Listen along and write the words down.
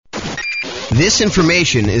This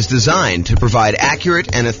information is designed to provide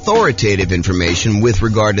accurate and authoritative information with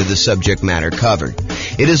regard to the subject matter covered.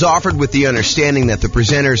 It is offered with the understanding that the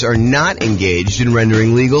presenters are not engaged in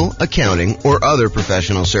rendering legal, accounting, or other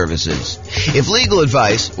professional services. If legal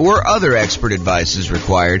advice or other expert advice is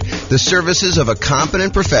required, the services of a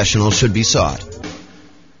competent professional should be sought.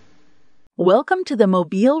 Welcome to the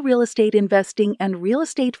Mobile Real Estate Investing and Real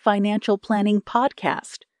Estate Financial Planning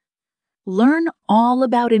podcast. Learn all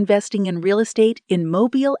about investing in real estate in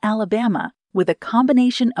Mobile, Alabama, with a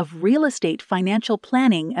combination of real estate financial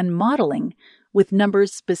planning and modeling with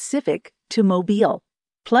numbers specific to Mobile,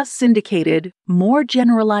 plus syndicated, more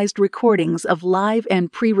generalized recordings of live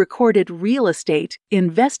and pre-recorded real estate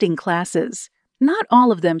investing classes, not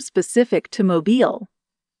all of them specific to Mobile.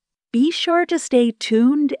 Be sure to stay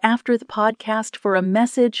tuned after the podcast for a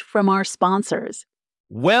message from our sponsors.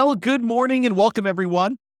 Well, good morning and welcome,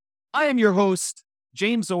 everyone. I am your host,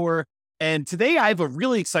 James Orr, and today I have a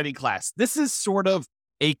really exciting class. This is sort of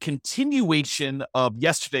a continuation of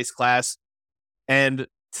yesterday's class, and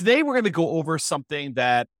today we're going to go over something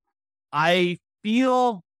that I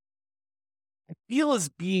feel is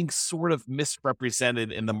being sort of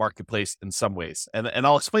misrepresented in the marketplace in some ways, and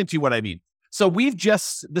I'll explain to you what I mean. So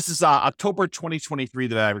this is October 2023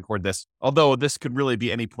 that I record this, although this could really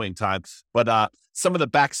be any point in time, but some of the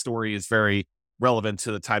backstory is very relevant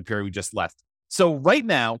to the time period we just left. So right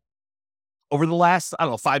now, over the last,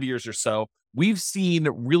 5 years or so, we've seen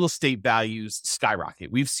real estate values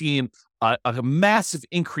skyrocket. We've seen a massive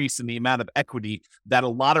increase in the amount of equity that a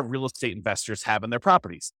lot of real estate investors have in their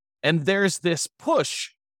properties. And there's this push,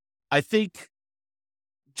 I think,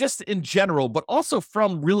 just in general, but also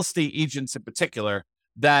from real estate agents in particular,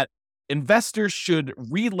 that investors should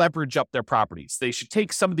re-leverage up their properties. They should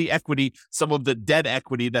take some of the equity, some of the dead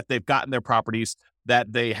equity that they've got in their properties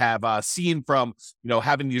that they have seen from,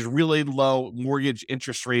 having these really low mortgage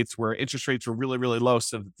interest rates where interest rates were really, really low.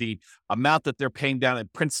 So that the amount that they're paying down in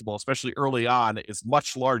principal, especially early on, is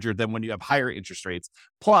much larger than when you have higher interest rates.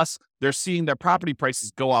 Plus, they're seeing their property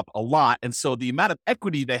prices go up a lot. And so the amount of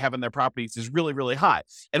equity they have in their properties is really, really high.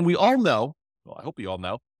 And we all know, well, I hope you all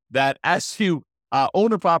know, that as you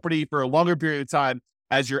own a property for a longer period of time,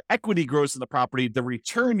 as your equity grows in the property, the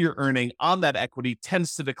return you're earning on that equity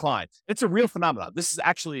tends to decline. It's a real phenomenon. This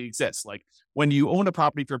actually exists. Like when you own a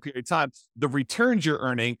property for a period of time, the returns you're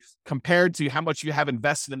earning compared to how much you have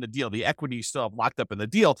invested in the deal, the equity you still have locked up in the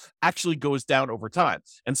deal, actually goes down over time.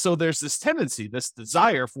 And so there's this tendency, this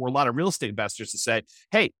desire for a lot of real estate investors to say,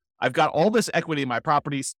 hey, I've got all this equity in my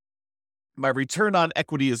properties. My return on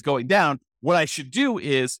equity is going down. What I should do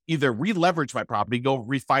is either re-leverage my property, go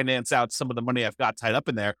refinance out some of the money I've got tied up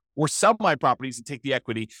in there, or sell my properties and take the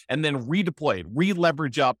equity and then redeploy it,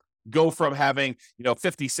 re-leverage up, go from having,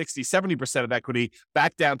 50, 60, 70% of equity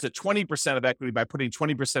back down to 20% of equity by putting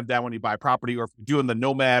 20% down when you buy property, or if you're doing the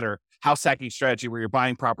nomad or house hacking strategy where you're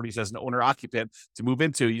buying properties as an owner occupant to move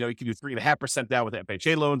into, you can do 3.5% down with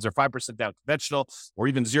FHA loans, or 5% down conventional, or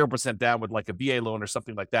even 0% down with like a VA loan or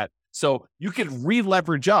something like that. So you can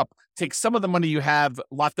re-leverage up, take some of the money you have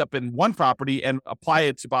locked up in one property and apply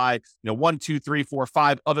it to buy, 1, 2, 3, 4,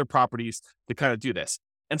 5 other properties to kind of do this.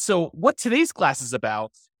 And so what today's class is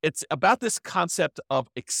about, it's about this concept of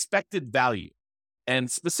expected value. And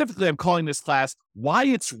specifically, I'm calling this class why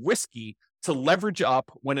it's risky to leverage up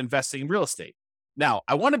when investing in real estate. Now,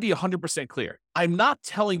 I want to be 100% clear. I'm not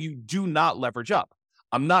telling you do not leverage up.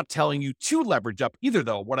 I'm not telling you to leverage up either,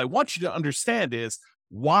 though. What I want you to understand is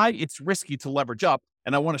why it's risky to leverage up.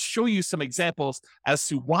 And I want to show you some examples as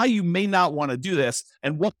to why you may not want to do this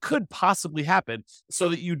and what could possibly happen, so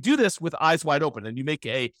that you do this with eyes wide open and you make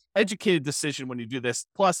a educated decision when you do this.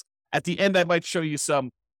 Plus, at the end, I might show you some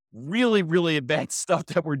really, really advanced stuff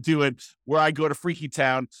that we're doing where I go to Freaky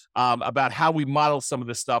Town about how we model some of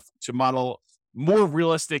this stuff to model more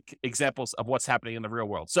realistic examples of what's happening in the real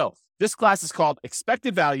world. So this class is called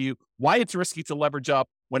Expected Value, Why It's Risky to Leverage Up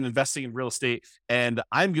when Investing in Real Estate. And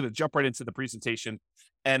I'm going to jump right into the presentation.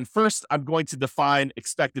 And first, I'm going to define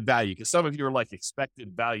expected value, because some of you are like,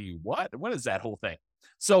 expected value, what? What is that whole thing?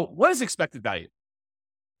 So what is expected value?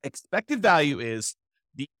 Expected value is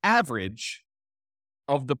the average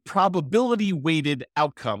of the probability weighted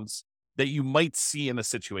outcomes that you might see in a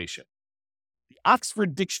situation. The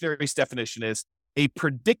Oxford Dictionary's definition is a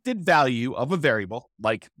predicted value of a variable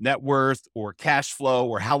like net worth or cash flow,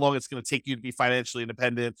 or how long it's going to take you to be financially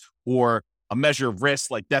independent, or a measure of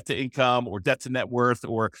risk like debt to income or debt to net worth,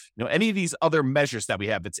 or any of these other measures that we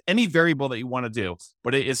have. It's any variable that you want to do,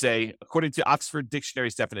 but it is according to Oxford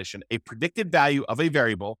Dictionary's definition, a predicted value of a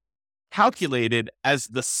variable calculated as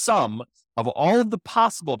the sum of all of the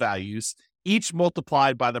possible values each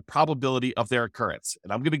multiplied by the probability of their occurrence.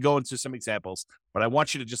 And I'm going to go into some examples, but I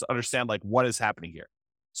want you to just understand like what is happening here.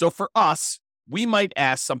 So for us, we might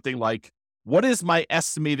ask something like, what is my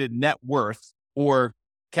estimated net worth or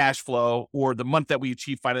cash flow or the month that we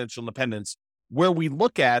achieve financial independence, where we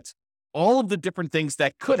look at all of the different things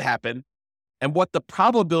that could happen and what the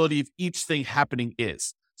probability of each thing happening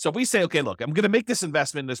is. So if we say, okay, look, I'm going to make this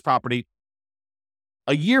investment in this property.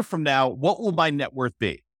 A year from now, what will my net worth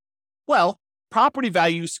be? Well, property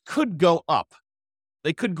values could go up.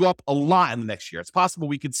 They could go up a lot in the next year. It's possible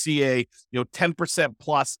we could see a 10%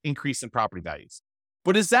 plus increase in property values.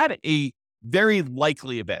 But is that a very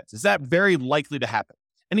likely event? Is that very likely to happen?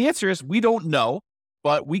 And the answer is we don't know,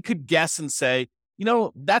 but we could guess and say,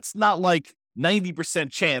 that's not like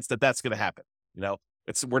 90% chance that that's going to happen.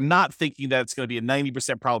 We're not thinking that it's going to be a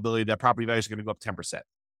 90% probability that property values are going to go up 10%.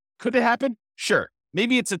 Could it happen? Sure.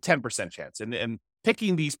 Maybe it's a 10% chance. And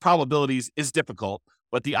picking these probabilities is difficult,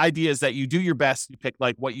 but the idea is that you do your best. You pick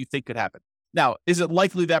like what you think could happen. Now, is it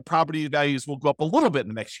likely that property values will go up a little bit in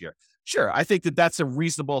the next year? Sure. I think that that's a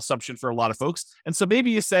reasonable assumption for a lot of folks. And so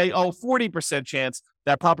maybe you say, 40% chance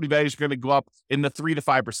that property values are going to go up in the 3 to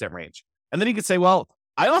 5% range. And then you could say, well,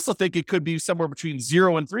 I also think it could be somewhere between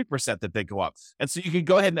 0 and 3% that they go up. And so you can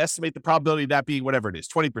go ahead and estimate the probability of that being whatever it is,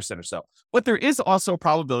 20% or so. But there is also a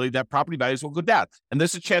probability that property values will go down. And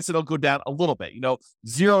there's a chance that it'll go down a little bit,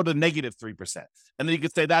 0 to negative 3%. And then you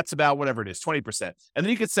could say that's about whatever it is, 20%. And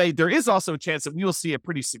then you could say there is also a chance that we will see a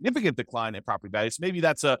pretty significant decline in property values. Maybe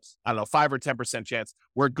that's a, 5 or 10% chance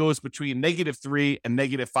where it goes between -3 and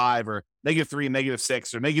 -5 or -3 and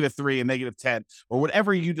 -6 or -3 and -10 or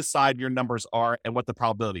whatever you decide your numbers are and what the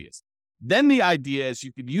probability is. Then the idea is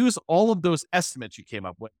you could use all of those estimates you came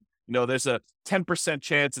up with. There's a 10%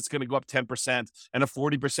 chance it's going to go up 10% and a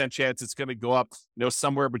 40% chance it's going to go up,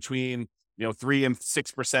 somewhere between 3 and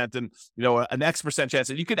 6% and, an X percent chance.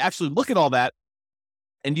 And you could actually look at all that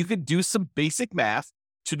and you could do some basic math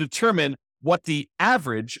to determine what the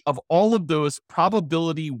average of all of those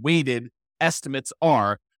probability weighted estimates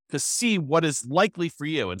are to see what is likely for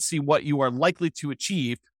you and see what you are likely to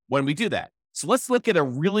achieve when we do that. So let's look at a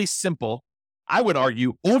really simple, I would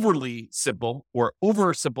argue overly simple or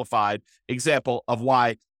oversimplified example of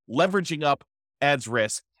why leveraging up adds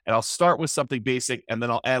risk. And I'll start with something basic, and then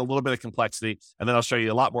I'll add a little bit of complexity, and then I'll show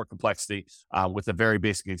you a lot more complexity with a very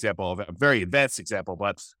basic example of a very advanced example,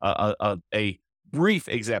 but a brief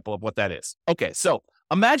example of what that is. Okay, so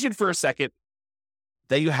imagine for a second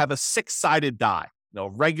that you have a 6-sided die,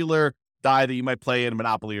 regular die that you might play in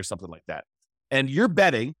Monopoly or something like that. And you're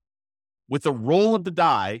betting with a roll of the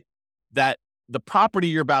die that the property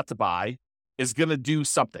you're about to buy is going to do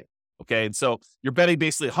something. Okay, and so you're betting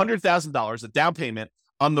basically $100,000, a down payment,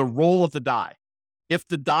 on the roll of the die. If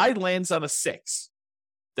the die lands on a 6,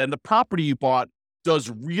 then the property you bought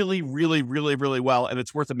does really, really, really, really well, and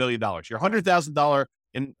it's worth $1 million. Your $100,000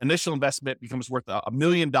 initial investment becomes worth $1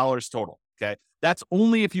 million total. Okay, that's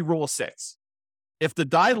only if you roll a 6. If the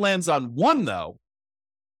die lands on 1, though,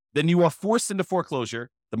 then you are forced into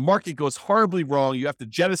foreclosure. The market goes horribly wrong. You have to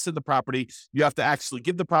jettison the property. You have to actually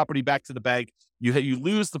give the property back to the bank. You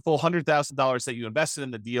lose the full $100,000 that you invested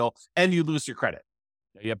in the deal, and you lose your credit.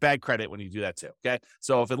 You have bad credit when you do that too, okay?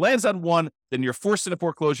 So if it lands on 1, then you're forced into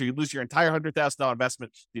foreclosure. You lose your entire $100,000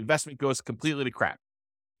 investment. The investment goes completely to crap,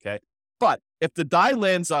 okay? But if the die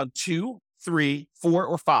lands on 2, 3, 4,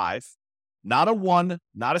 or 5, not a 1,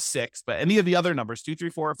 not a 6, but any of the other numbers, 2, 3,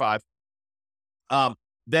 4, or 5,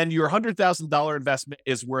 then your $100,000 investment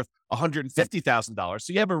is worth $150,000.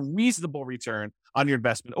 So you have a reasonable return on your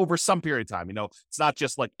investment over some period of time. It's not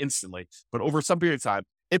just like instantly, but over some period of time,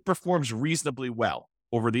 it performs reasonably well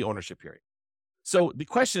over the ownership period. So the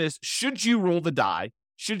question is, should you roll the die?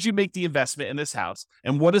 Should you make the investment in this house?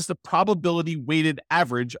 And what is the probability weighted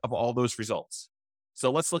average of all those results?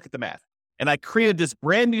 So let's look at the math. And I created this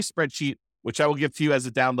brand new spreadsheet, which I will give to you as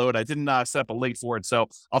a download. I didn't set up a link for it, so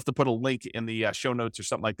I'll have to put a link in the show notes or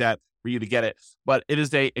something like that for you to get it. But it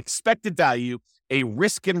is a expected value, a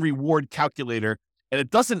risk and reward calculator, and it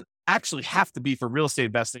doesn't actually have to be for real estate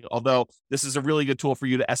investing, although this is a really good tool for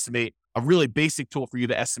you to estimate, a really basic tool for you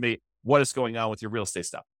to estimate what is going on with your real estate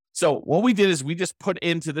stuff. So what we did is we just put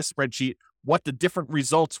into this spreadsheet what the different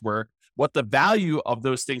results were, what the value of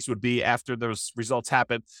those things would be after those results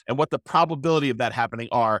happen, and what the probability of that happening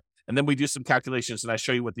are. And then we do some calculations and I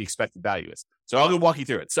show you what the expected value is. So I'll go walk you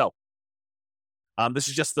through it. So this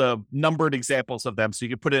is just the numbered examples of them. So you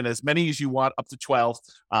can put in as many as you want, up to 12.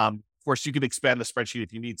 Of course, you can expand the spreadsheet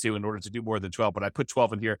if you need to in order to do more than 12, but I put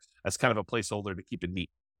 12 in here as kind of a placeholder to keep it neat.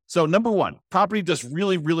 So number 1, property does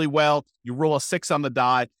really, really well. You roll a 6 on the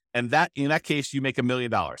die, and that in that case, you make $1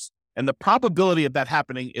 million. And the probability of that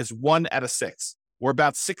happening is 1 out of 6, or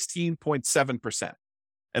about 16.7%.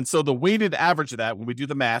 And so the weighted average of that, when we do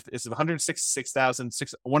the math, is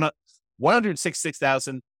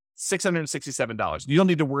 $166,667. You don't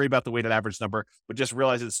need to worry about the weighted average number, but just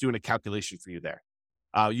realize it's doing a calculation for you there.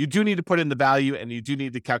 You do need to put in the value, and you do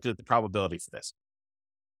need to calculate the probability for this.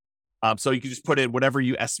 So you can just put in whatever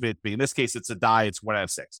you estimate it to be. In this case, it's a die. It's 1 out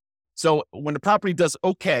of 6. So when the property does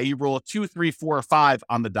okay, you roll a 2, 3, 4, or 5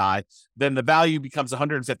 on the die, then the value becomes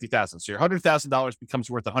 $150,000. So your $100,000 becomes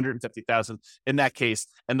worth $150,000 in that case.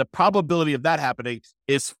 And the probability of that happening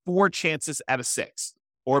is 4 chances out of 6,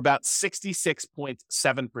 or about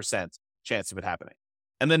 66.7% chance of it happening.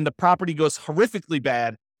 And then the property goes horrifically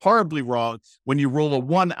bad, horribly wrong, when you roll a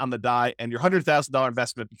 1 on the die, and your $100,000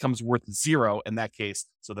 investment becomes worth 0 in that case.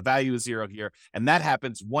 So the value is 0 here. And that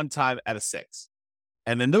happens 1 time out of 6.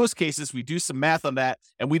 And in those cases, we do some math on that,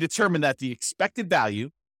 and we determine that the expected value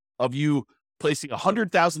of you placing a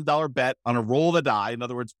 $100,000 bet on a roll of the die, in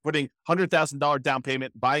other words, putting $100,000 down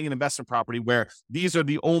payment, buying an investment property where these are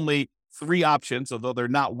the only 3 options, although they're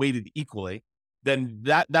not weighted equally, then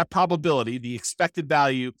that probability, the expected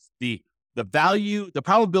value, the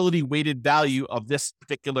probability weighted value of this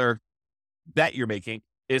particular bet you're making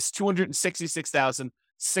is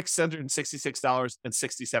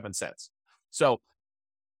 $266,666.67. So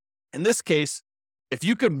in this case, if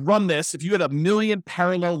you could run this, if you had 1 million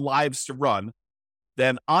parallel lives to run,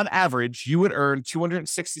 then on average, you would earn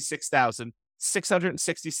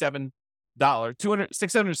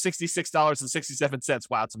 $666,67.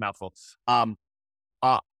 Wow, it's a mouthful. On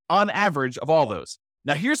average of all those.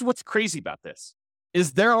 Now, here's what's crazy about this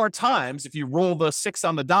is there are times if you roll the 6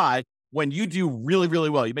 on the die when you do really, really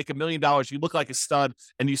well, you make $1 million, you look like a stud,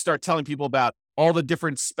 and you start telling people about all the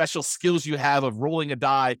different special skills you have of rolling a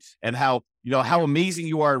die and how amazing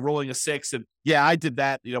you are at rolling a 6. And yeah, I did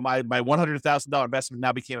that. My $100,000 investment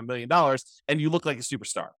now became $1 million, and you look like a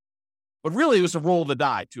superstar. But really, it was a roll of the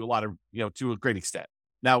die to a great extent.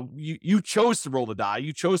 Now, you chose to roll the die.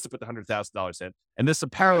 You chose to put the $100,000 in. And this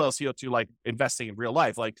parallels here to like investing in real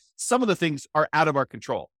life. Like some of the things are out of our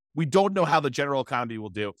control. We don't know how the general economy will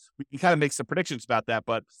do. We can kind of make some predictions about that.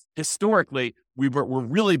 But historically, we're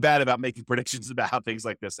really bad about making predictions about how things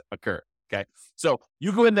like this occur. Okay. So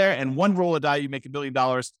you go in there and one roll of die, you make $1 million.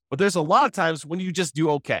 But there's a lot of times when you just do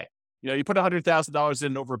okay. You put $100,000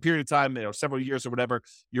 in over a period of time, several years or whatever,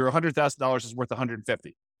 your $100,000 is worth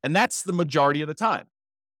 $150,000. And that's the majority of the time.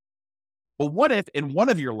 But what if in one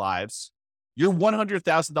of your lives, your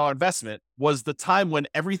 $100,000 investment was the time when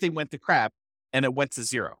everything went to crap and it went to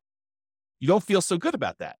 0? You don't feel so good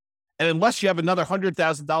about that. And unless you have another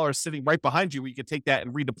 $100,000 sitting right behind you where you can take that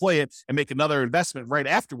and redeploy it and make another investment right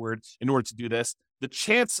afterward in order to do this, the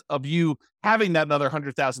chance of you having that another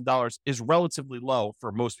 $100,000 is relatively low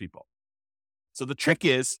for most people. So the trick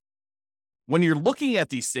is when you're looking at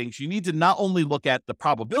these things, you need to not only look at the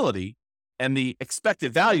probability and the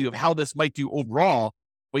expected value of how this might do overall,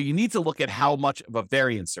 but you need to look at how much of a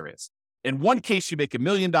variance there is. In one case, you make $1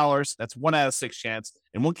 million. That's 1 out of 6 chance.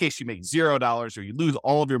 In one case, you make $0 or you lose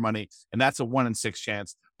all of your money, and that's a 1 in 6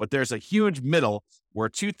 chance. But there's a huge middle where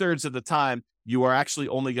 2/3 of the time, you are actually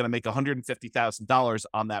only going to make $150,000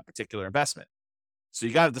 on that particular investment. So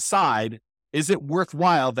you got to decide, is it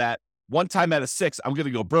worthwhile that 1 time out of 6, I'm going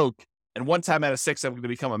to go broke, and 1 time out of 6, I'm going to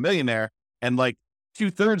become a millionaire, and like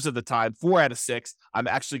 2/3 of the time, 4 out of 6, I'm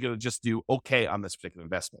actually going to just do okay on this particular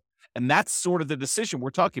investment. And that's sort of the decision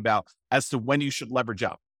we're talking about as to when you should leverage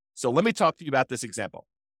up. So let me talk to you about this example.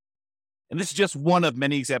 And this is just one of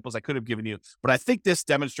many examples I could have given you, but I think this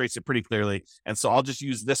demonstrates it pretty clearly. And so I'll just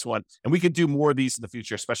use this one, and we could do more of these in the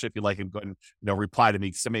future, especially if you like it. Go ahead and reply to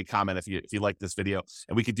me, send me a comment if you like this video,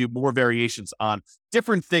 and we could do more variations on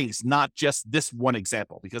different things, not just this one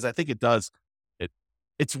example, because I think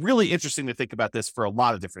it's really interesting to think about this for a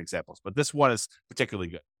lot of different examples, but this one is particularly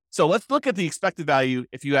good. So let's look at the expected value.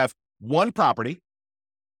 If you have one property,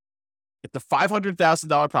 it's a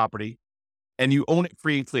 $500,000 property, and you own it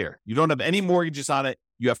free and clear. You don't have any mortgages on it.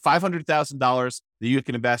 You have $500,000 that you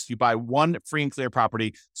can invest. You buy one free and clear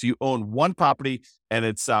property. So you own one property, and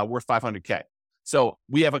it's worth $500K. So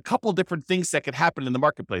we have a couple different things that could happen in the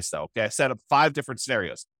marketplace, though. Okay, I set up 5 different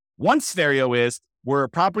scenarios. One scenario is where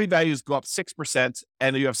property values go up 6%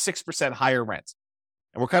 and you have 6% higher rent.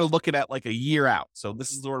 And we're kind of looking at like a year out. So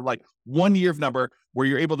this is sort of like 1 year of number where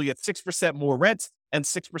you're able to get 6% more rent and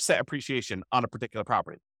 6% appreciation on a particular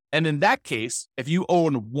property. And in that case, if you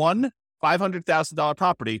own one $500,000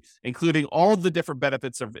 property, including all of the different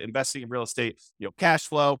benefits of investing in real estate, cash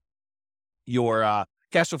flow, your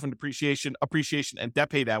cash flow from depreciation, appreciation, and debt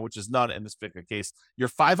pay down, which is none in this particular case, your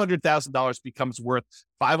 $500,000 becomes worth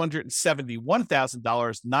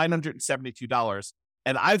 $571,000, $972.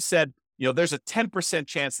 And I've said, there's a 10%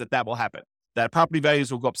 chance that will happen, that property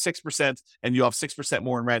values will go up 6% and you'll have 6%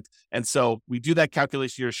 more in rent. And so we do that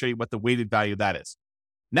calculation here to show you what the weighted value of that is.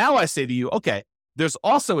 Now I say to you, okay, there's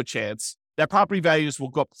also a chance that property values will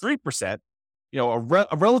go up 3%, a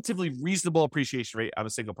relatively reasonable appreciation rate on a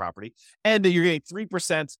single property, and you're getting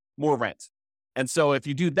 3% more rent. And so if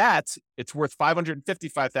you do that, it's worth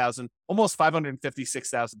 $555,000, almost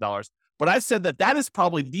 $556,000. But I've said that is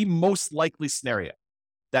probably the most likely scenario,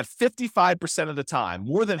 that 55% of the time,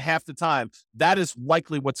 more than half the time, that is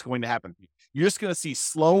likely what's going to happen. You're just going to see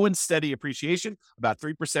slow and steady appreciation, about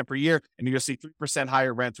 3% per year, and you're going to see 3%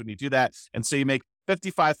 higher rents when you do that. And so you make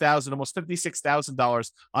 $55,000, almost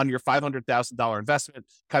 $56,000 on your $500,000 investment,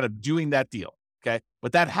 kind of doing that deal. Okay.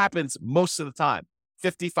 But that happens most of the time,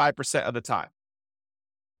 55% of the time.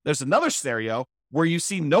 There's another scenario where you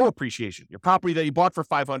see no appreciation. Your property that you bought for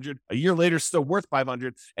 $500, a year later is still worth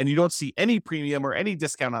 $500, and you don't see any premium or any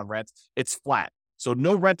discount on rent. It's flat. So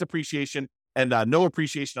no rent appreciation and no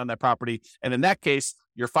appreciation on that property. And in that case,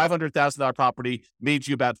 your $500,000 property made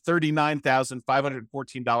you about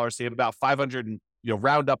 $39,514. So you have about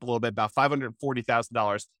round up a little bit, about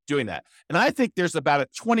 $540,000 doing that. And I think there's about a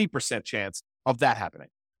 20% chance of that happening,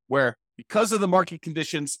 where because of the market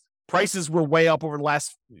conditions, prices were way up over the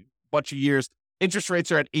last bunch of years. Interest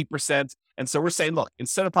rates are at 8%. And so we're saying, look,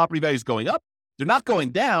 instead of property values going up, they're not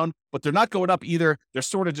going down, but they're not going up either. They're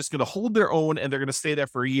sort of just going to hold their own, and they're going to stay there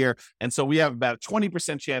for a year. And so we have about a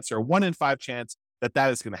 20% chance, or a 1 in 5 chance that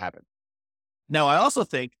is going to happen. Now, I also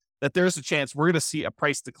think that there's a chance we're going to see a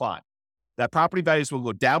price decline, that property values will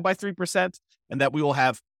go down by 3%, and that we will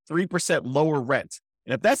have 3% lower rent.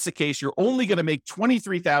 And if that's the case, you're only going to make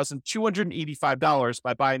 $23,285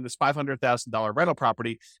 by buying this $500,000 rental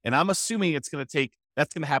property. And I'm assuming that's going to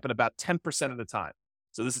happen about 10% of the time.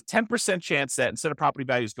 So there's a 10% chance that instead of property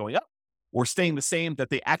values going up or staying the same, that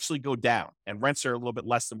they actually go down, and rents are a little bit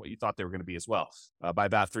less than what you thought they were going to be as well, by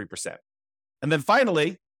about 3%. And then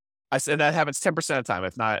finally, I said that happens 10% of the time,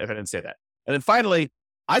 if I didn't say that. And then finally,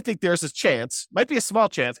 I think there's a chance, might be a small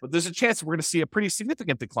chance, but there's a chance we're going to see a pretty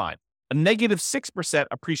significant decline, a negative 6%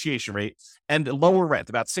 appreciation rate and lower rent,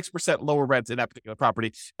 about 6% lower rent in that particular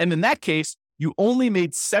property. And in that case, you only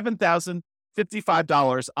made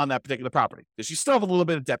 $7,055 on that particular property, because you still have a little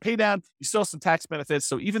bit of debt pay down, you still have some tax benefits.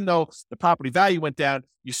 So even though the property value went down,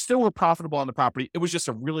 you still were profitable on the property. It was just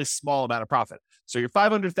a really small amount of profit. So your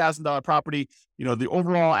 $500,000 property, the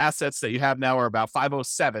overall assets that you have now are about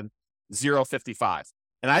 $507,055.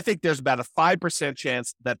 And I think there's about a 5%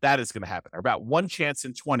 chance that is going to happen, or about 1 chance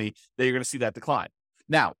in 20 that you're going to see that decline.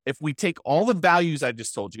 Now, if we take all the values I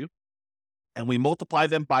just told you and we multiply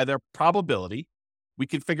them by their probability, we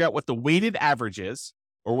can figure out what the weighted average is,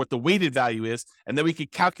 or what the weighted value is, and then we can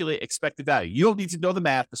calculate expected value. You don't need to know the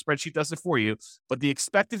math. The spreadsheet does it for you. But the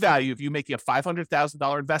expected value, if you're making a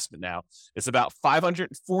 $500,000 investment now, is about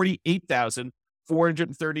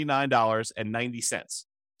 $548,439.90.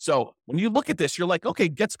 So when you look at this, you're like, okay,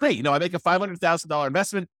 that's great. I make a $500,000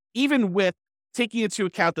 investment, even with taking into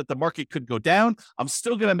account that the market could go down, I'm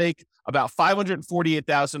still going to make about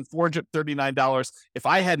 $548,439 if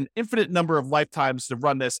I had an infinite number of lifetimes to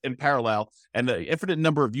run this in parallel, and an infinite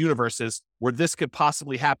number of universes where this could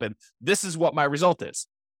possibly happen. This is what my result is.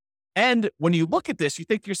 And when you look at this, you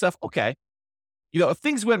think to yourself, okay, if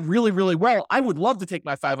things went really, really well, I would love to take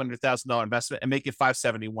my $500,000 investment and make it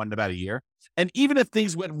 $571 in about a year. And even if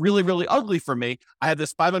things went really, really ugly for me, I had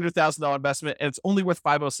this $500,000 investment and it's only worth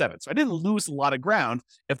 $507. So I didn't lose a lot of ground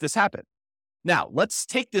if this happened. Now, let's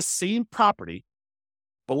take this same property,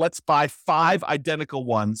 but let's buy 5 identical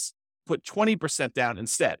ones, put 20% down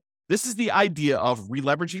instead. This is the idea of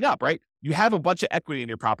releveraging up, right? You have a bunch of equity in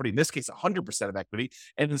your property, in this case, 100% of equity.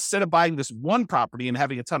 And instead of buying this one property and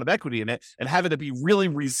having a ton of equity in it and having to be really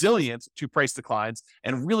resilient to price declines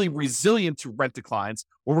and really resilient to rent declines,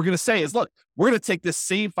 what we're going to say is, look, we're going to take this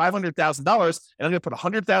same $500,000 and I'm going to put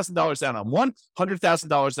 $100,000 down on 1,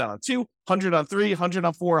 $100,000 down on 2, 100 on 3, 100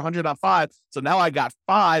 on 4, 100 on 5. So now I got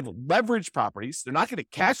 5 leverage properties. They're not going to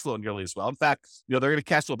cash flow nearly as well. In fact, they're going to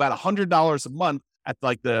cash flow about $100 a month at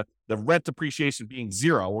like the rent appreciation being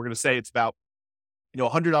 0. We're going to say it's about,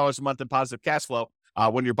 $100 a month in positive cash flow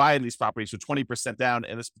when you're buying these properties, so 20% down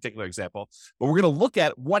in this particular example. But we're going to look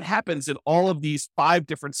at what happens in all of these 5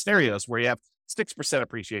 different scenarios where you have 6%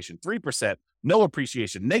 appreciation, 3%, no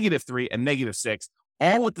appreciation, -3, and -6,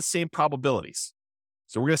 all with the same probabilities.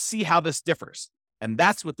 So we're going to see how this differs. And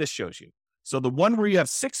that's what this shows you. So the one where you have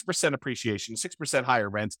 6% appreciation, 6% higher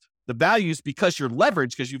rent, The values, because you're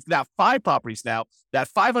leveraged, because you've got 5 properties now, that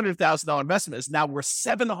 $500,000 investment is now worth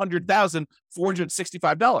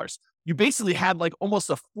 $700,465. You basically had like almost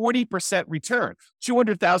a 40% return,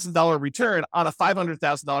 $200,000 return on a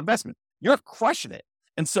 $500,000 investment. You're crushing it.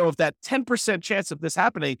 And so if that 10% chance of this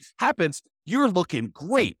happens, you're looking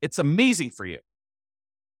great. It's amazing for you.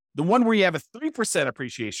 The one where you have a 3%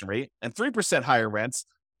 appreciation rate and 3% higher rents,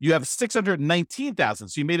 you have $619,000.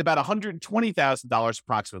 So you made about $120,000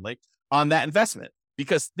 approximately on that investment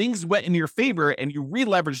because things went in your favor and you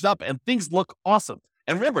re-leveraged up and things look awesome.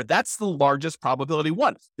 And remember, that's the largest probability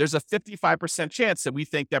one. There's a 55% chance that we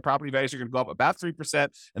think that property values are going to go up about 3%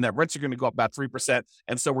 and that rents are going to go up about 3%.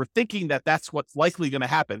 And so we're thinking that that's what's likely going to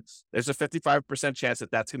happen. There's a 55% chance that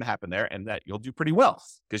that's going to happen there and that you'll do pretty well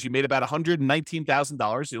because you made about $119,000, a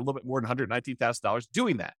little bit more than $119,000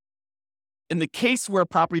 doing that. In the case where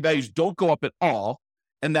property values don't go up at all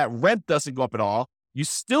and that rent doesn't go up at all, you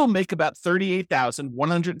still make about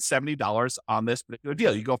 $38,170 on this particular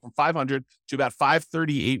deal. You go from $500 to about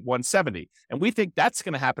 $538,170. And we think that's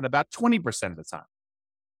going to happen about 20% of the time.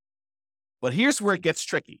 But here's where it gets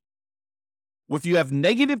tricky. If you have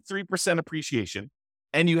negative 3% appreciation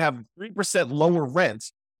and you have 3% lower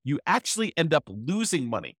rent, you actually end up losing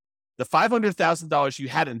money. The $500,000 you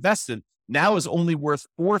had invested now is only worth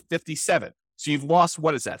 $457,000. So you've lost,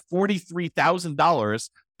 what is that? $43,000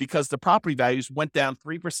 because the property values went down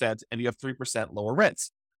 3% and you have 3% lower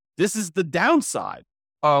rents. This is the downside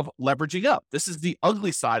of leveraging up. This is the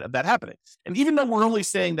ugly side of that happening. And even though we're only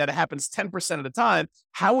saying that it happens 10% of the time,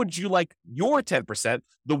 how would you like your 10%,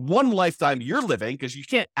 the one lifetime you're living, because you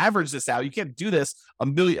can't average this out. You can't do this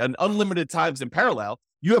an unlimited times in parallel.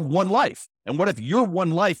 You have one life. And what if your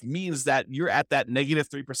one life means that you're at that negative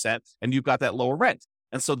 3% and you've got that lower rent?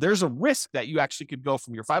 And so there's a risk that you actually could go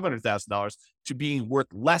from your $500,000 to being worth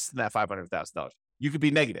less than that $500,000. You could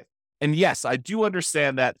be negative. And yes, I do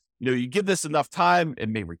understand that, you give this enough time, it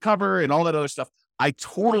may recover and all that other stuff. I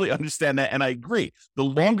totally understand that. And I agree. The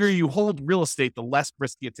longer you hold real estate, the less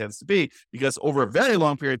risky it tends to be because over a very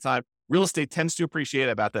long period of time, real estate tends to appreciate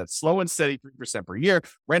about that slow and steady 3% per year.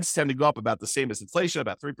 Rents tend to go up about the same as inflation,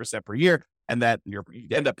 about 3% per year. And that you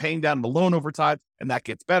end up paying down the loan over time and that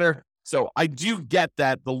gets better. So I do get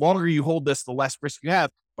that the longer you hold this, the less risk you have,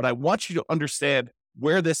 but I want you to understand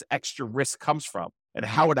where this extra risk comes from and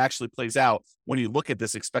how it actually plays out when you look at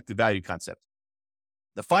this expected value concept.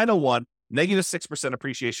 The final one, negative 6%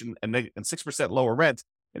 appreciation and 6% lower rent,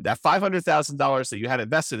 and that $500,000 that you had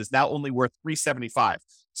invested is now only worth $375,000.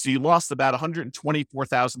 So you lost about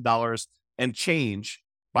 $124,000 and change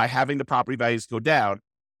by having the property values go down,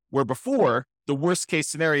 where before, the worst case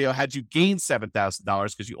scenario had you gain $7,000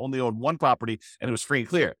 because you only owned one property and it was free and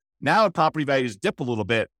clear. Now property values dip a little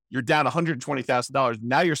bit. You're down $120,000.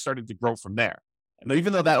 Now you're starting to grow from there. And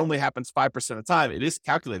even though that only happens 5% of the time, it is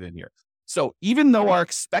calculated in here. So even though our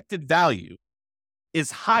expected value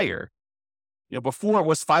is higher, before it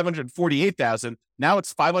was $548,000, now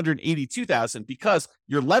it's $582,000 because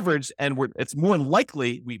you're leveraged and it's more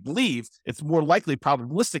likely, we believe, it's more likely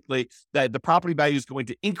probabilistically that the property value is going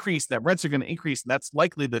to increase, that rents are going to increase, and that's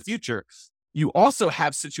likely the future. You also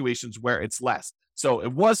have situations where it's less. So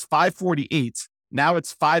it was $548, now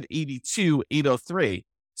it's $582,803.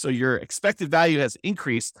 So your expected value has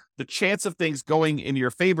increased. The chance of things going in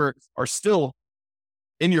your favor are still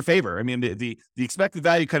in your favor. I mean, the expected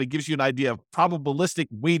value kind of gives you an idea of probabilistic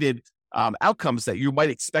weighted outcomes that you might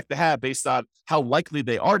expect to have based on how likely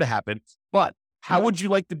they are to happen. But how would you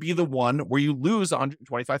like to be the one where you lose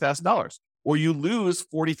 $125,000 or you lose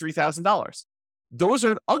 $43,000? Those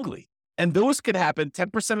are ugly. And those could happen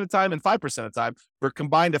 10% of the time and 5% of the time for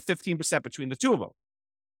combined of 15% between the two of them.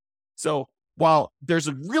 So while there's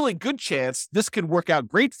a really good chance this could work out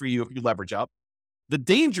great for you if you leverage up, the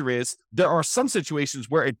danger is there are some situations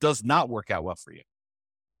where it does not work out well for you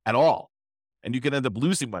at all. And you can end up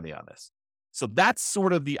losing money on this. So that's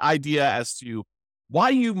sort of the idea as to why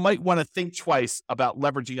you might want to think twice about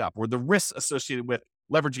leveraging up or the risks associated with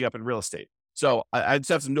leveraging up in real estate. So I just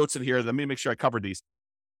have some notes in here. Let me make sure I cover these.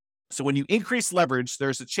 So when you increase leverage,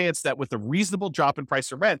 there's a chance that with a reasonable drop in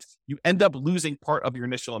price or rent, you end up losing part of your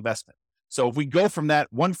initial investment. So if we go from that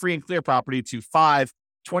one free and clear property to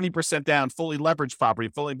 20% down, fully leveraged property,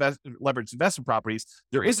 leveraged investment properties,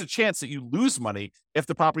 there is a chance that you lose money if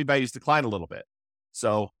the property values decline a little bit.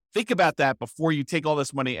 So think about that before you take all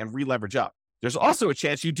this money and re-leverage up. There's also a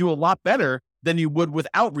chance you do a lot better than you would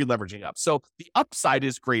without re-leveraging up. So the upside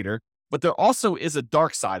is greater, but there also is a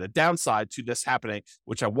dark side, a downside to this happening,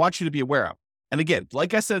 which I want you to be aware of. And again,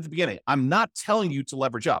 like I said at the beginning, I'm not telling you to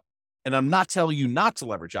leverage up and I'm not telling you not to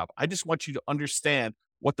leverage up. I just want you to understand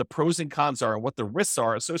what the pros and cons are and what the risks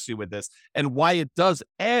are associated with this and why it does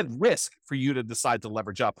add risk for you to decide to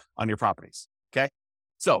leverage up on your properties. Okay.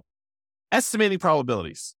 So estimating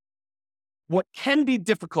probabilities. What can be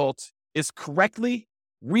difficult is correctly,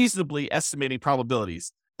 reasonably estimating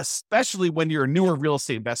probabilities, especially when you're a newer real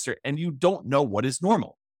estate investor and you don't know what is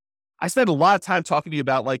normal. I spend a lot of time talking to you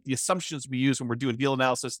about like the assumptions we use when we're doing deal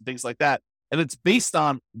analysis and things like that. And it's based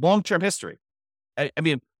on long-term history. I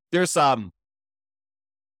mean, there's a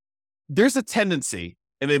tendency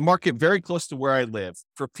in a market very close to where I live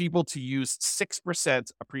for people to use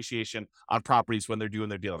 6% appreciation on properties when they're doing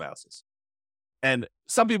their deal analysis. And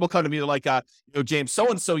some people come to me like, James,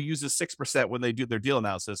 so-and-so uses 6% when they do their deal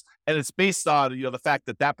analysis. And it's based on, the fact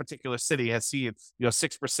that that particular city has seen,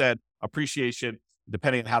 6% appreciation,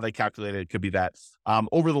 depending on how they calculate it. It could be that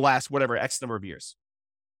over the last, whatever, X number of years.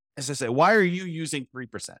 As I say, why are you using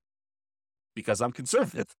 3%? Because I'm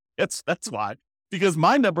conservative. That's why. Because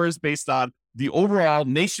my number is based on the overall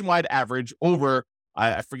nationwide average over,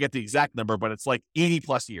 I forget the exact number, but it's like 80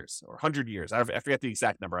 plus years or 100 years. I forget the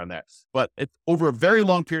exact number on that. But it's over a very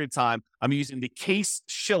long period of time, I'm using the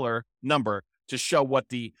Case-Shiller number to show what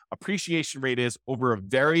the appreciation rate is over a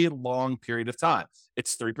very long period of time.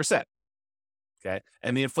 It's 3%. Okay.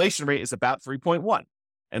 And the inflation rate is about 3.1.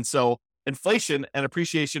 And so inflation and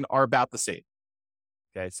appreciation are about the same.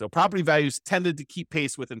 Okay. So property values tended to keep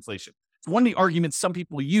pace with inflation. It's one of the arguments some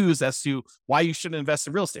people use as to why you shouldn't invest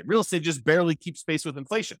in real estate. Real estate just barely keeps pace with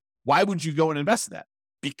inflation. Why would you go and invest in that?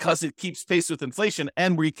 Because it keeps pace with inflation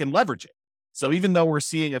and we can leverage it. So even though we're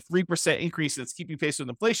seeing a 3% increase that's keeping pace with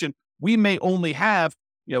inflation, we may only have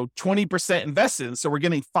 20% invested in. So we're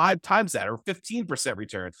getting 5 times that or 15%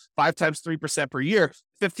 return, 5 times 3% per year,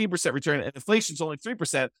 15% return, and inflation's only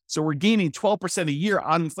 3%. So we're gaining 12% a year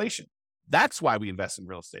on inflation. That's why we invest in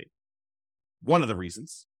real estate. One of the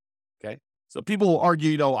reasons. Okay. So people will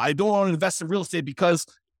argue, I don't want to invest in real estate because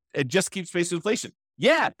it just keeps pace with inflation.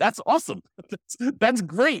 Yeah, that's awesome. That's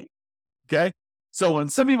great. Okay. So when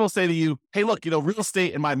some people say to you, hey, look, real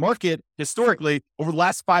estate in my market historically over the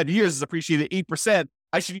last 5 years has appreciated 8%.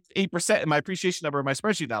 I should use 8% in my appreciation number in my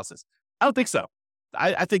spreadsheet analysis. I don't think so.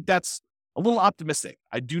 I think that's a little optimistic.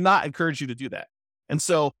 I do not encourage you to do that. And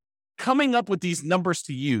so coming up with these numbers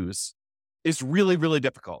to use is really, really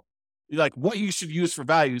difficult. Like what you should use for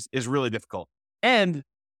values is really difficult. And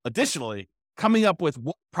additionally, coming up with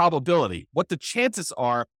what probability, what the chances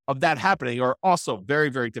are of that happening are also very,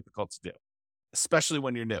 very difficult to do, especially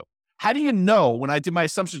when you're new. How do you know, when I did my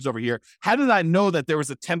assumptions over here, how did I know that there was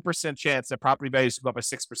a 10% chance that property values would go up by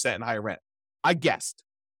 6% in higher rent? I guessed.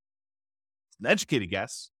 It's an educated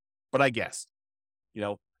guess, but I guessed.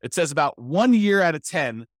 It says about 1 year out of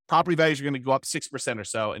 10, property values are going to go up 6% or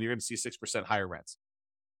so, and you're going to see 6% higher rents.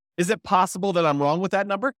 Is it possible that I'm wrong with that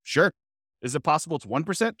number? Sure. Is it possible it's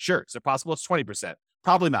 1%? Sure. Is it possible it's 20%?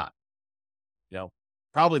 Probably not.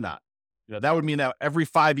 Probably not. That would mean that every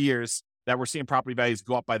 5 years that we're seeing property values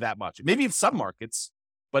go up by that much. Maybe in some markets,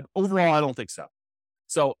 but overall, I don't think so.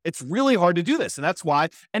 So it's really hard to do this. And that's why,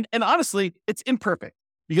 and honestly, it's imperfect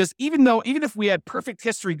because even if we had perfect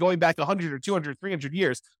history going back 100 or 200, 300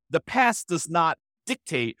 years, the past does not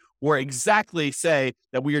dictate or exactly say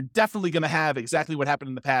that we are definitely going to have exactly what happened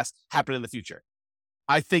in the past happen in the future.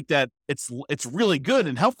 I think that it's really good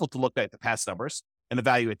and helpful to look at the past numbers and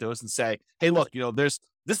evaluate those and say, hey, look, this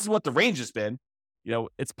is what the range has been.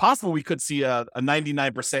 It's possible we could see a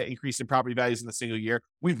 99% increase in property values in a single year.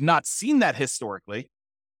 We've not seen that historically,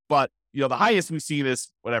 but the highest we've seen is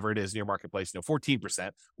whatever it is in your marketplace,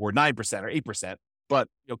 14% or 9% or 8%. But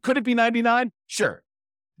could it be 99? Sure.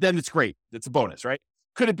 Then it's great. It's a bonus, right?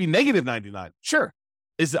 Could it be negative 99? Sure.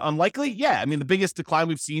 Is it unlikely? Yeah. I mean, the biggest decline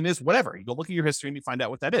we've seen is whatever. You go look at your history and you find out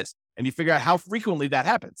what that is, and you figure out how frequently that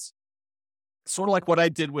happens. Sort of like what I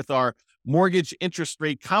did with our mortgage interest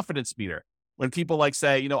rate confidence meter. When people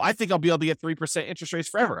say, I think I'll be able to get 3% interest rates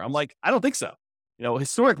forever. I'm like, I don't think so.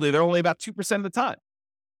 Historically, they're only about 2% of the time.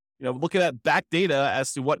 Looking at back data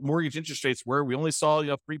as to what mortgage interest rates were, we only saw,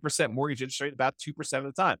 3% mortgage interest rate about 2% of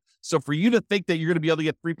the time. So for you to think that you're going to be able to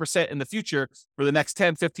get 3% in the future for the next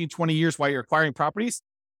 10, 15, 20 years while you're acquiring properties,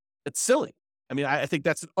 it's silly. I mean, I think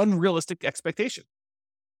that's an unrealistic expectation.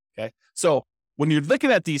 Okay. So when you're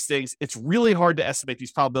looking at these things, it's really hard to estimate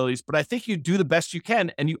these probabilities, but I think you do the best you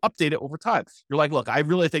can and you update it over time. You're like, look, I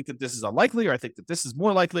really think that this is unlikely, or I think that this is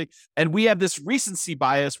more likely. And we have this recency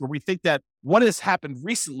bias where we think that what has happened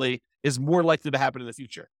recently is more likely to happen in the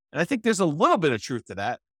future. And I think there's a little bit of truth to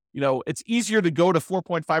that. It's easier to go to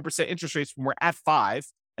 4.5% interest rates when we're at 5,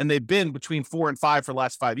 and they've been between 4 and 5 for the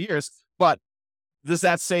last 5 years. But does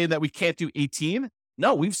that say that we can't do 18?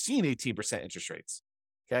 No, we've seen 18% interest rates.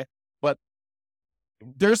 Okay. But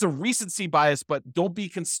there's a recency bias, but don't be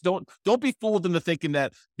fooled into thinking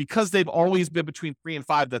that because they've always been between 3 and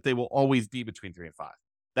 5, that they will always be between 3 and 5.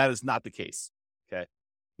 That is not the case. Okay.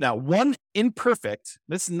 Now,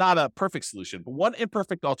 this is not a perfect solution, but one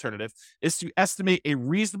imperfect alternative is to estimate a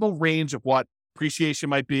reasonable range of what appreciation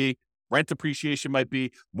might be, rent appreciation might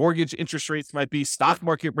be, mortgage interest rates might be, stock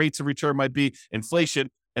market rates of return might be, inflation,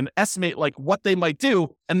 and estimate like what they might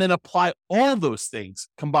do, and then apply all those things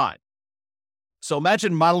combined. So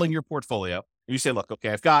imagine modeling your portfolio, and you say, look, okay,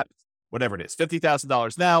 I've got whatever it is,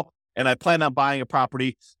 $50,000 now, and I plan on buying a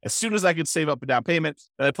property as soon as I can save up a down payment.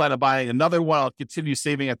 Then I plan on buying another one. I'll continue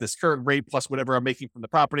saving at this current rate plus whatever I'm making from the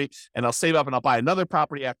property, and I'll save up and I'll buy another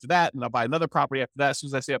property after that, and I'll buy another property after that as soon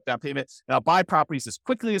as I save up down payment, and I'll buy properties as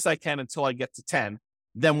quickly as I can until I get to 10.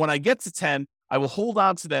 Then when I get to 10, I will hold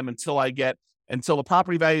on to them until the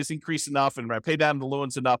property values increase enough and I pay down the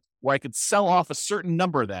loans enough where I could sell off a certain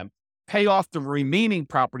number of them, pay off the remaining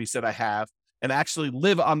properties that I have, and actually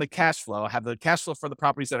live on the cash flow, have the cash flow for the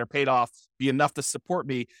properties that are paid off be enough to support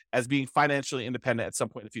me as being financially independent at some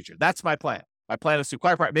point in the future. That's my plan. My plan is to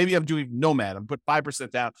acquire property. Maybe I'm doing nomad. I'm put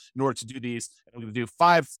 5% down in order to do these. I'm going to do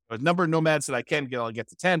a number of nomads that I can get. I'll get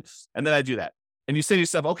to 10, and then I do that. And you say to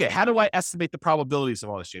yourself, okay, how do I estimate the probabilities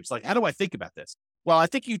of all this, James? Like, how do I think about this? Well, I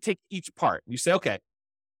think you take each part and you say, okay,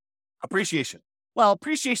 appreciation. Well,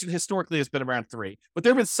 appreciation historically has been around 3, but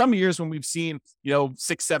there have been some years when we've seen,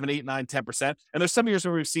 6, 7, 8, 9, 10%. And there's some years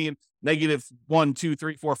where we've seen negative 1, 2,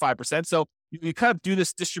 3, 4, 5%. So you kind of do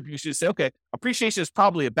this distribution to say, okay, appreciation is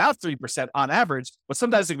probably about 3% on average, but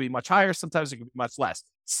sometimes it can be much higher. Sometimes it can be much less.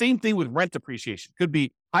 Same thing with rent appreciation. Could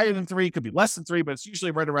be higher than 3, could be less than 3, but it's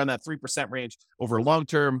usually right around that 3% range over a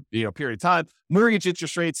long-term, period of time. Mortgage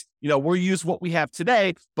interest rates, we'll use what we have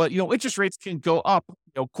today, but, interest rates can go up,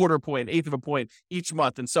 quarter point, eighth of a point each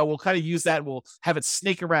month. And so we'll kind of use that and we'll have it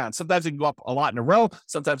snake around. Sometimes it can go up a lot in a row.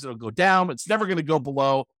 Sometimes it'll go down. It's never going to go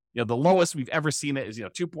below, the lowest we've ever seen it is,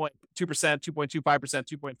 2.2%, 2.25%,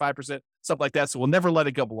 2.5%, something like that. So we'll never let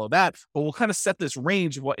it go below that, but we'll kind of set this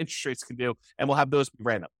range of what interest rates can do, and we'll have those be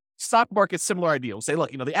random. Stock market, similar idea. We'll say,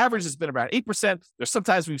 look, the average has been about 8%. There's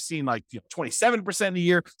sometimes we've seen 27% a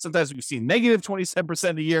year. Sometimes we've seen negative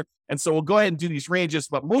 27% a year. And so we'll go ahead and do these ranges,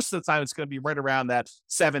 but most of the time it's going to be right around that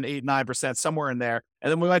 7, 8, 9%, somewhere in there.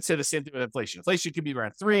 And then we might say the same thing with inflation. Inflation can be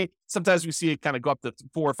around 3. Sometimes we see it kind of go up to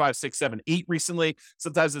 4, 5, 6, 7, 8 recently.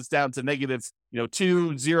 Sometimes it's down to negative,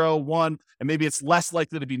 2, 0, 1, and maybe it's less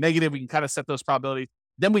likely to be negative. We can kind of set those probabilities.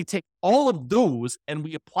 Then we take all of those and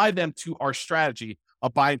we apply them to our strategy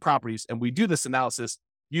of buying properties. And we do this analysis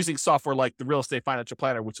using software like the Real Estate Financial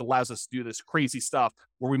Planner, which allows us to do this crazy stuff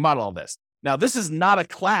where we model all this. Now, this is not a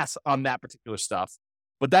class on that particular stuff,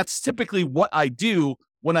 but that's typically what I do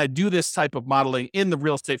when I do this type of modeling in the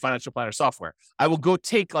Real Estate Financial Planner software. I will go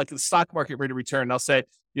take like the stock market rate of return, and I'll say,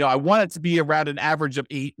 I want it to be around an average of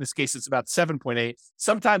 8. In this case, it's about 7.8.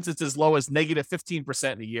 Sometimes it's as low as negative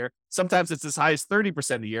 15% in a year. Sometimes it's as high as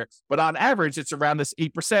 30% a year. But on average, it's around this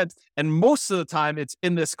 8%. And most of the time, it's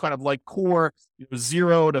in this kind of like core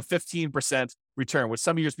 0 to 15% return, with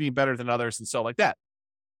some years being better than others and so like that.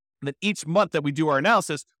 And then each month that we do our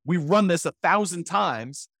analysis, we run this 1,000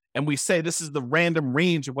 times. And we say, this is the random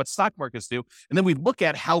range of what stock markets do. And then we look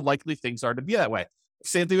at how likely things are to be that way.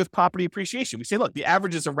 Same thing with property appreciation. We say, look, the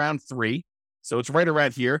average is around 3. So it's right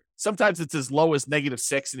around here. Sometimes it's as low as negative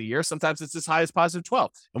 6 in a year. Sometimes it's as high as positive 12.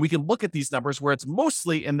 And we can look at these numbers where it's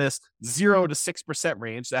mostly in this 0 to 6%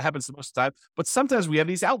 range. That happens the most of the time. But sometimes we have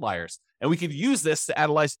these outliers. And we can use this to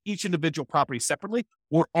analyze each individual property separately,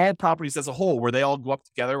 or all properties as a whole, where they all go up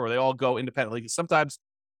together or they all go independently. Because sometimes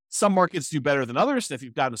some markets do better than others. And if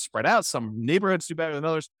you've got them spread out, some neighborhoods do better than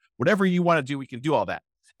others. Whatever you want to do, we can do all that.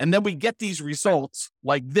 And then we get these results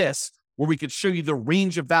like this, where we could show you the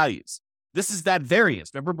range of values. This is that variance.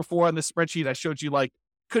 Remember before on this spreadsheet, I showed you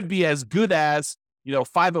could be as good as,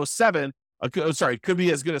 507. Could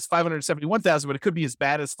be as good as 571,000, but it could be as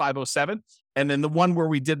bad as 507. And then the one where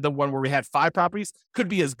we had 5 properties could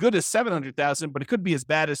be as good as 700,000, but it could be as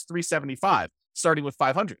bad as 375, starting with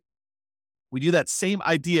 500. We do that same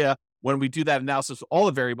idea when we do that analysis with all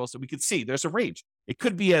the variables, that we can see there's a range. It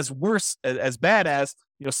could be as bad as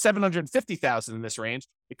 750,000 in this range.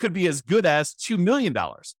 It could be as good as $2 million.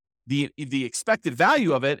 The expected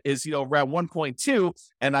value of it is around 1.2.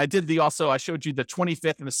 And I showed you the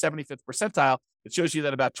 25th and the 75th percentile. It shows you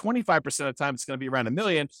that about 25% of the time it's going to be around $1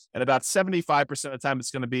 million, and about 75% of the time it's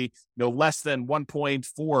going to be less than 1.4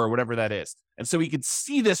 or whatever that is. And so we can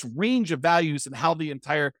see this range of values and how the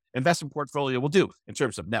entire investment portfolio will do in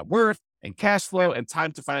terms of net worth and cash flow and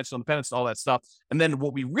time to financial independence and all that stuff. And then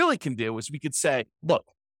what we really can do is we could say, look,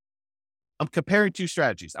 I'm comparing two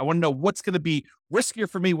strategies. I want to know what's going to be riskier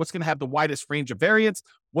for me, what's going to have the widest range of variance,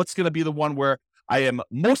 what's going to be the one where I am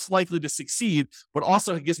most likely to succeed, but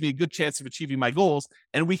also it gives me a good chance of achieving my goals.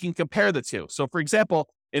 And we can compare the two. So for example,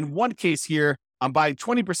 in one case here, I'm buying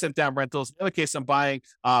 20% down rentals. In the other case, I'm buying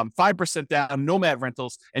 5% down Nomad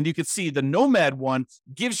rentals. And you can see the Nomad one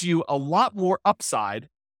gives you a lot more upside,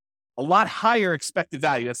 a lot higher expected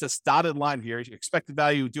value. That's this dotted line here. Your expected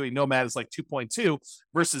value doing Nomad is like 2.2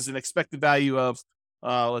 versus an expected value of,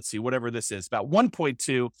 let's see, whatever this is, about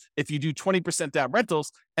 1.2 if you do 20% down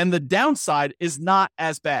rentals. And the downside is not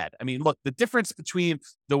as bad. I mean, look, the difference between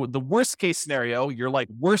the worst case scenario, your like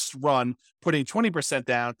worst run putting 20%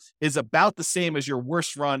 down, is about the same as your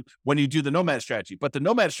worst run when you do the Nomad strategy. But the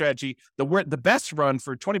Nomad strategy, the best run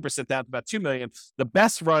for 20% down is about 2 million. The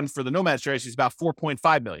best run for the Nomad strategy is about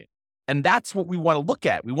 4.5 million. And that's what we want to look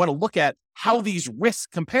at. We want to look at how these risks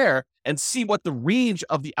compare and see what the range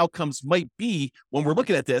of the outcomes might be when we're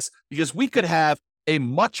looking at this, because we could have a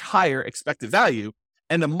much higher expected value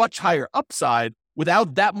and a much higher upside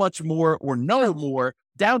without that much more or no more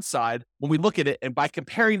downside when we look at it. And by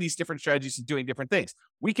comparing these different strategies and doing different things,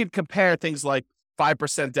 we can compare things like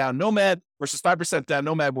 5% down Nomad versus 5% down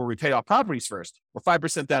Nomad where we pay off properties first, or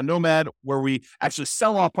 5% down Nomad where we actually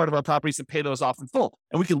sell off part of our properties and pay those off in full.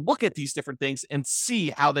 And we can look at these different things and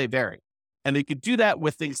see how they vary. And they could do that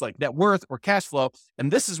with things like net worth or cash flow.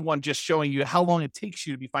 And this is one just showing you how long it takes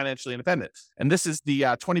you to be financially independent. And this is the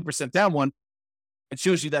 20% down one. It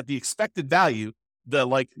shows you that the expected value, the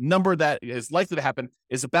like number that is likely to happen,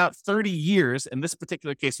 is about 30 years in this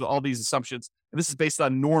particular case with all these assumptions. And this is based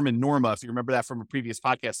on Norm and Norma, if you remember that from a previous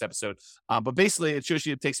podcast episode. But basically, it shows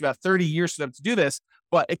you it takes about 30 years for them to do this,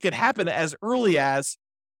 but it could happen as early as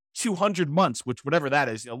 200 months, which whatever that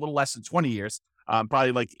is, a little less than 20 years,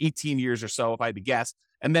 probably like 18 years or so, if I had to guess.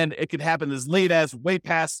 And then it could happen as late as way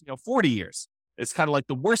past 40 years. It's kind of like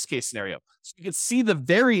the worst case scenario. So you can see the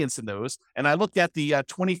variance in those. And I looked at the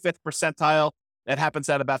 25th percentile. That happens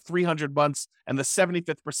at about 300 months, and the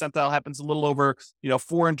 75th percentile happens a little over,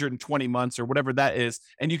 420 months or whatever that is.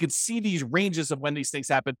 And you can see these ranges of when these things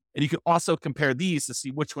happen, and you can also compare these to see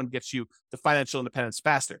which one gets you to financial independence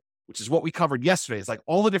faster, which is what we covered yesterday. It's like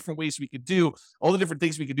all the different ways we could do, all the different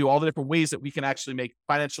things we could do, all the different ways that we can actually make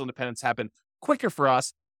financial independence happen quicker for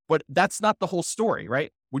us. But that's not the whole story,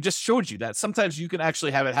 right? We just showed you that sometimes you can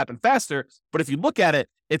actually have it happen faster, but if you look at it,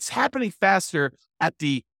 it's happening faster at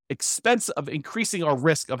the expense of increasing our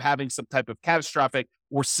risk of having some type of catastrophic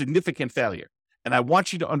or significant failure. And I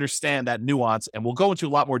want you to understand that nuance, and we'll go into a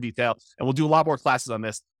lot more detail and we'll do a lot more classes on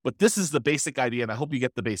this, but this is the basic idea, and I hope you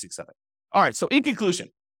get the basics of it. All right. So in conclusion,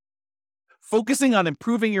 focusing on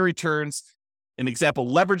improving your returns, an example,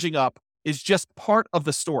 leveraging up, is just part of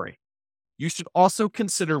the story. You should also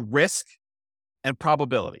consider risk and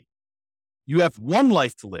probability. You have one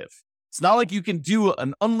life to live. It's not like you can do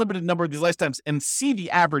an unlimited number of these lifetimes and see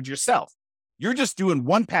the average yourself. You're just doing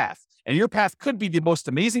one path, and your path could be the most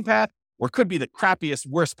amazing path or could be the crappiest,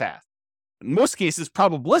 worst path. In most cases,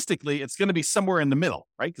 probabilistically, it's going to be somewhere in the middle,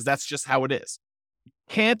 right? Because that's just how it is. You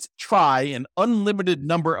can't try an unlimited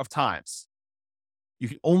number of times. You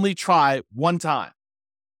can only try one time.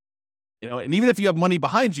 And even if you have money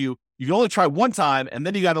behind you, you can only try one time, and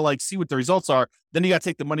then you got to see what the results are. Then you got to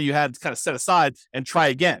take the money you had kind of set aside and try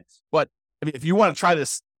again. But I mean, if you want to try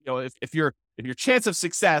this, if your chance of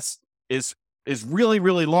success is really,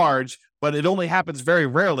 really large, but it only happens very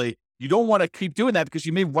rarely, you don't want to keep doing that because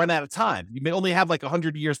you may run out of time. You may only have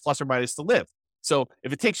 100 years plus or minus to live. So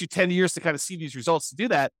if it takes you 10 years to kind of see these results to do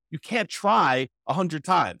that, you can't try 100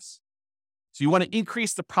 times. So you want to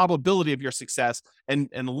increase the probability of your success and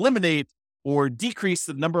eliminate or decrease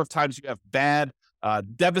the number of times you have bad,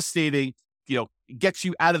 devastating, gets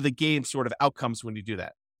you out of the game sort of outcomes when you do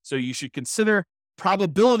that. So you should consider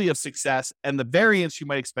probability of success and the variance you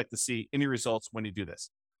might expect to see in your results when you do this.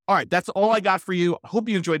 All right, that's all I got for you. I hope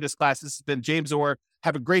you enjoyed this class. This has been James Orr.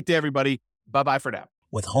 Have a great day, everybody. Bye-bye for now.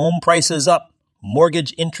 With home prices up,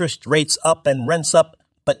 mortgage interest rates up, and rents up,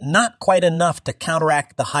 but not quite enough to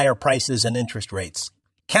counteract the higher prices and interest rates.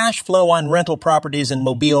 Cash flow on rental properties in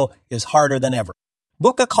Mobile is harder than ever.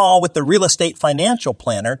 Book a call with the Real Estate Financial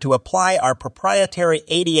Planner to apply our proprietary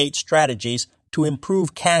 88 strategies to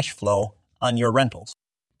improve cash flow on your rentals.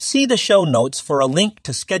 See the show notes for a link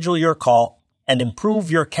to schedule your call and improve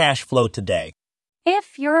your cash flow today.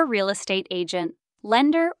 If you're a real estate agent,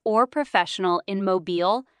 lender, or professional in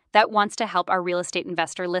Mobile that wants to help our real estate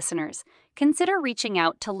investor listeners, consider reaching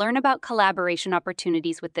out to learn about collaboration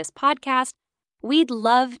opportunities with this podcast. We'd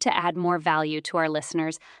love to add more value to our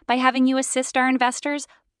listeners by having you assist our investors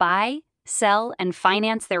buy, sell, and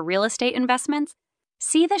finance their real estate investments.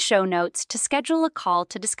 See the show notes to schedule a call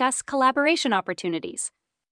to discuss collaboration opportunities.